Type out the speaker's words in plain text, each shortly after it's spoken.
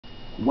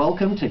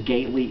Welcome to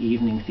Gately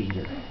Evening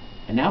Theater.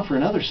 And now for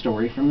another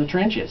story from the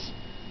trenches,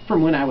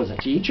 from when I was a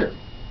teacher.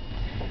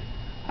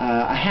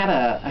 I had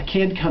a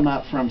kid come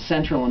up from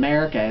Central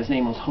America. His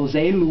name was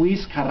Jose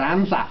Luis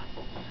Carranza.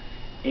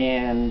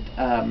 And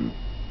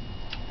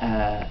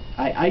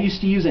I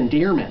used to use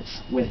endearments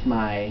with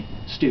my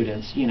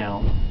students, you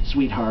know,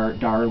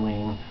 sweetheart,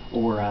 darling,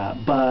 or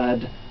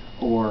bud,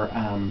 or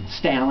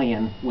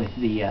stallion with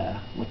the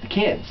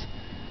kids.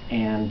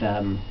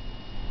 And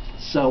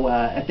so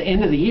at the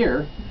end of the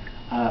year,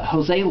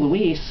 Jose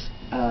Luis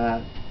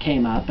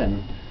came up,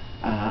 and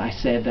I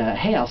said,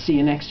 hey, I'll see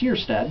you next year,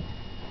 stud.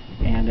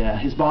 And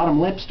his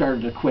bottom lip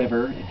started to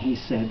quiver, and he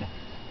said,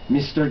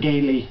 Mr.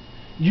 Gately,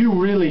 you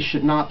really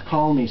should not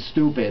call me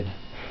stupid.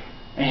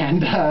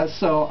 And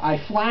so I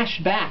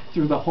flashed back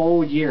through the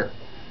whole year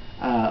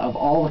of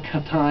all the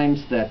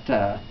times that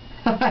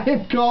I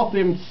had called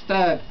him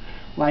stud.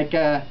 Like,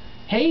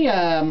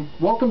 hey,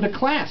 welcome to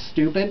class,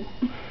 stupid.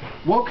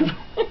 Welcome.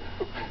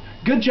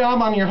 Good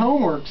job on your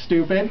homework,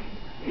 stupid.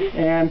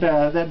 And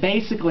that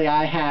basically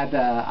I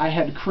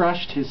had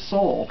crushed his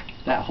soul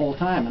that whole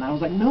time. And I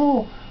was like,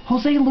 no,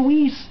 Jose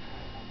Luis,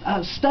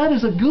 stud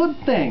is a good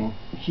thing.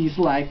 He's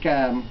like,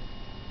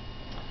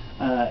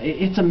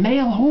 it's a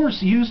male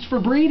horse used for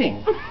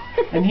breeding.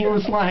 And he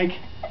was like,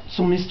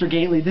 so Mr.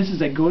 Gately, this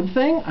is a good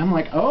thing? I'm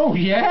like, oh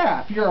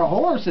yeah, if you're a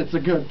horse, it's a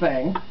good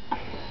thing.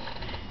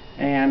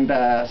 And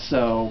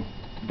so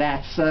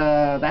that's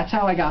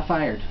how I got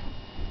fired.